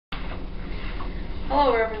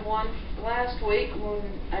Hello everyone. Last week when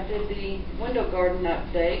I did the window garden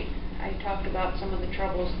update, I talked about some of the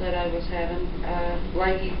troubles that I was having,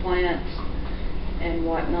 leggy plants and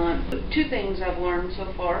whatnot. Two things I've learned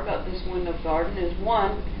so far about this window garden is,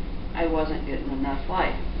 one, I wasn't getting enough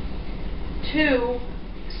light. Two,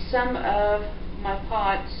 some of my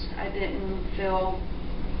pots I didn't fill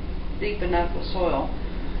deep enough with soil.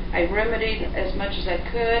 I remedied as much as I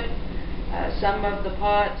could. Some of the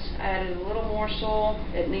pots I added a little more soil.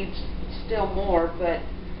 It needs still more, but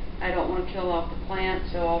I don't want to kill off the plant,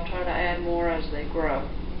 so I'll try to add more as they grow.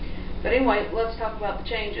 But anyway, let's talk about the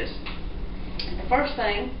changes. The first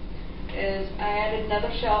thing is I added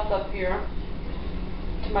another shelf up here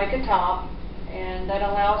to make a top, and that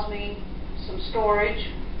allows me some storage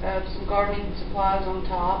of some gardening supplies on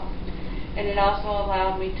top, and it also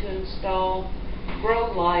allowed me to install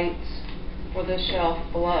grow lights for the shelf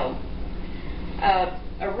below.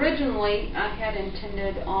 Originally, I had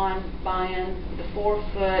intended on buying the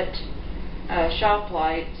 4-foot shop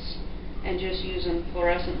lights and just using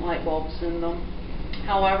fluorescent light bulbs in them.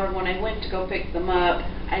 However, when I went to go pick them up,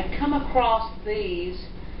 I come across these,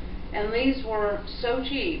 and these were so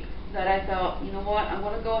cheap that I thought, you know what, I'm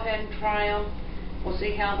going to go ahead and try them. We'll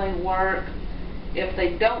see how they work. If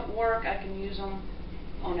they don't work, I can use them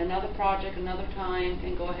on another project another time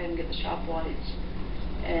and go ahead and get the shop lights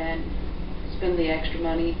and spend the extra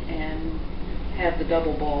money and have the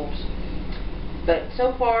double bulbs. But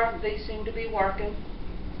so far these seem to be working.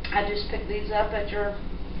 I just picked these up at your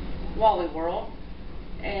Wally World,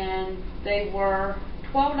 and they were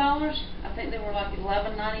 $12. I think they were like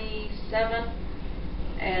 $11.97,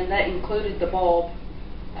 and that included the bulb.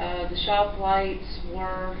 The shop lights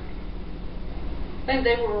were, I think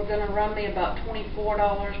they were going to run me about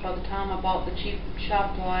 $24 by the time I bought the cheap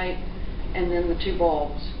shop light and then the two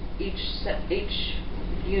bulbs. Each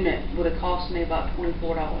unit would have cost me about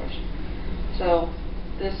 $24. So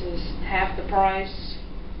this is half the price.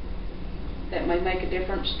 That may make a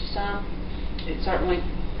difference to some. It certainly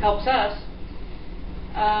helps us.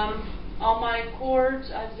 All my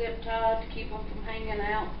cords I zip tied to keep them from hanging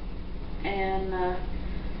out. And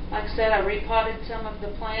like I said, I repotted some of the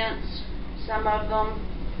plants. Some of them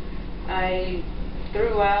I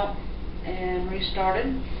threw out and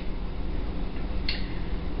restarted.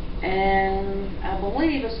 And I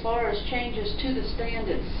believe as far as changes to the stand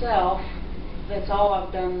itself, that's all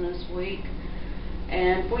I've done this week.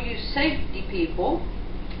 And for you safety people,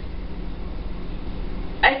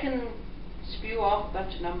 I can spew off a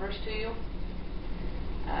bunch of numbers to you.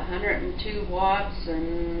 102 watts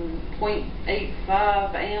and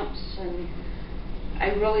 0.85 amps, and I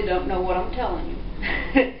really don't know what I'm telling you.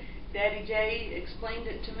 Daddy J explained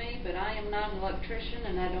it to me, but I am not an electrician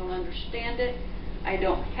and I don't understand it. I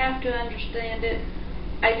don't have to understand it.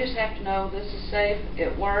 I just have to know this is safe,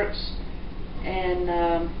 it works, and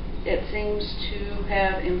it seems to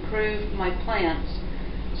have improved my plants.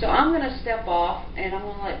 So I'm going to step off and I'm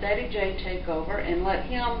going to let Daddy J take over and let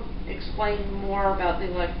him explain more about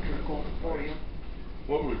the electrical for you.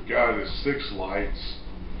 What we've got is 6 lights.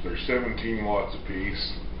 They're 17 watts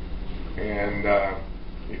apiece, and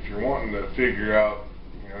if you're wanting to figure out,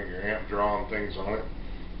 your amp draw and things on it,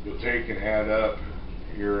 you'll take and add up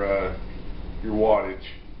your wattage,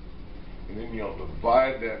 and then you'll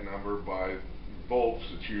divide that number by volts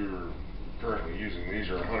that you're currently using. These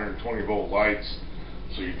are 120 volt lights,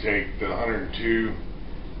 so you take the 102,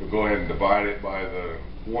 you'll go ahead and divide it by the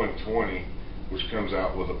 120, which comes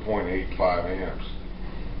out with a 0.85 amps.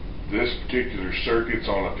 This particular circuit's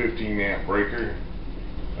on a 15 amp breaker.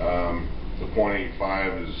 The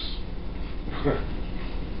 0.85 is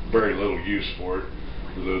very little use for it,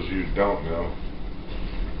 for those of you who don't know.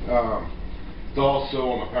 It's also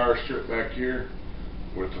on the power strip back here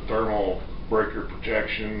with the thermal breaker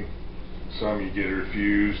protection. Some you get it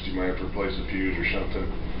fused, you might have to replace a fuse or something.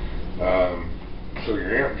 So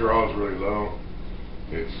your amp draw is really low.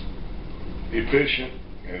 It's efficient,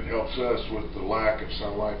 and it helps us with the lack of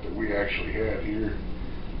sunlight that we actually have here.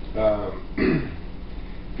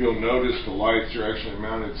 If you'll notice, the lights are actually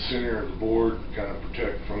mounted center of the board, kind of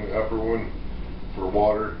protect from the upper one for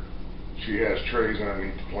water. She has trays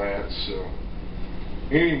underneath the plants. So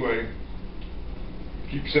anyway,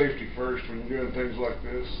 keep safety first when you're doing things like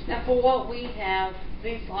this. Now for what we have,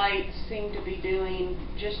 these lights seem to be doing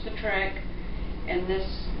just the trick, and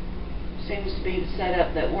this seems to be the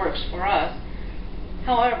setup that works for us.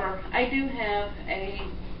 However, I do have a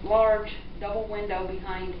large double window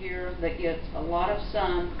behind here that gets a lot of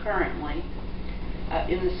sun currently.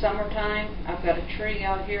 In the summertime, I've got a tree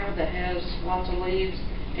out here that has lots of leaves,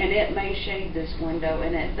 and it may shade this window,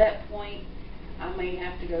 and at that point I may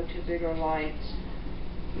have to go to bigger lights.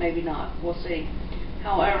 maybe not, we'll see.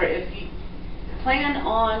 However, if you plan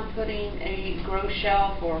on putting a grow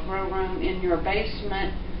shelf or a grow room in your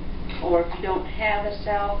basement, or if you don't have a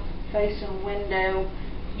south facing window,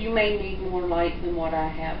 you may need more light than what I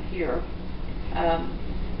have here.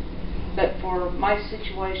 But for my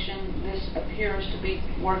situation, this appears to be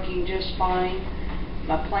working just fine.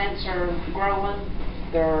 My plants are growing.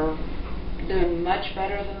 They're doing much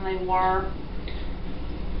better than they were.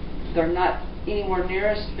 They're not anywhere near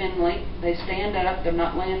as spindly. They stand up. They're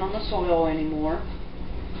not laying on the soil anymore.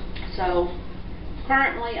 So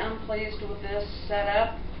currently I'm pleased with this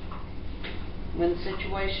setup. When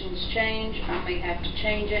situations change, I may have to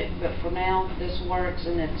change it, but for now this works,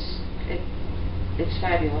 and it's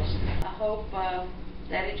fabulous. I hope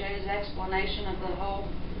Daddy J's explanation of the whole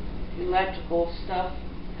electrical stuff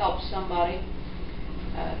helps somebody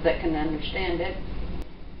that can understand it.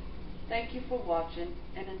 Thank you for watching,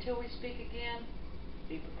 and until we speak again,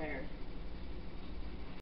 be prepared.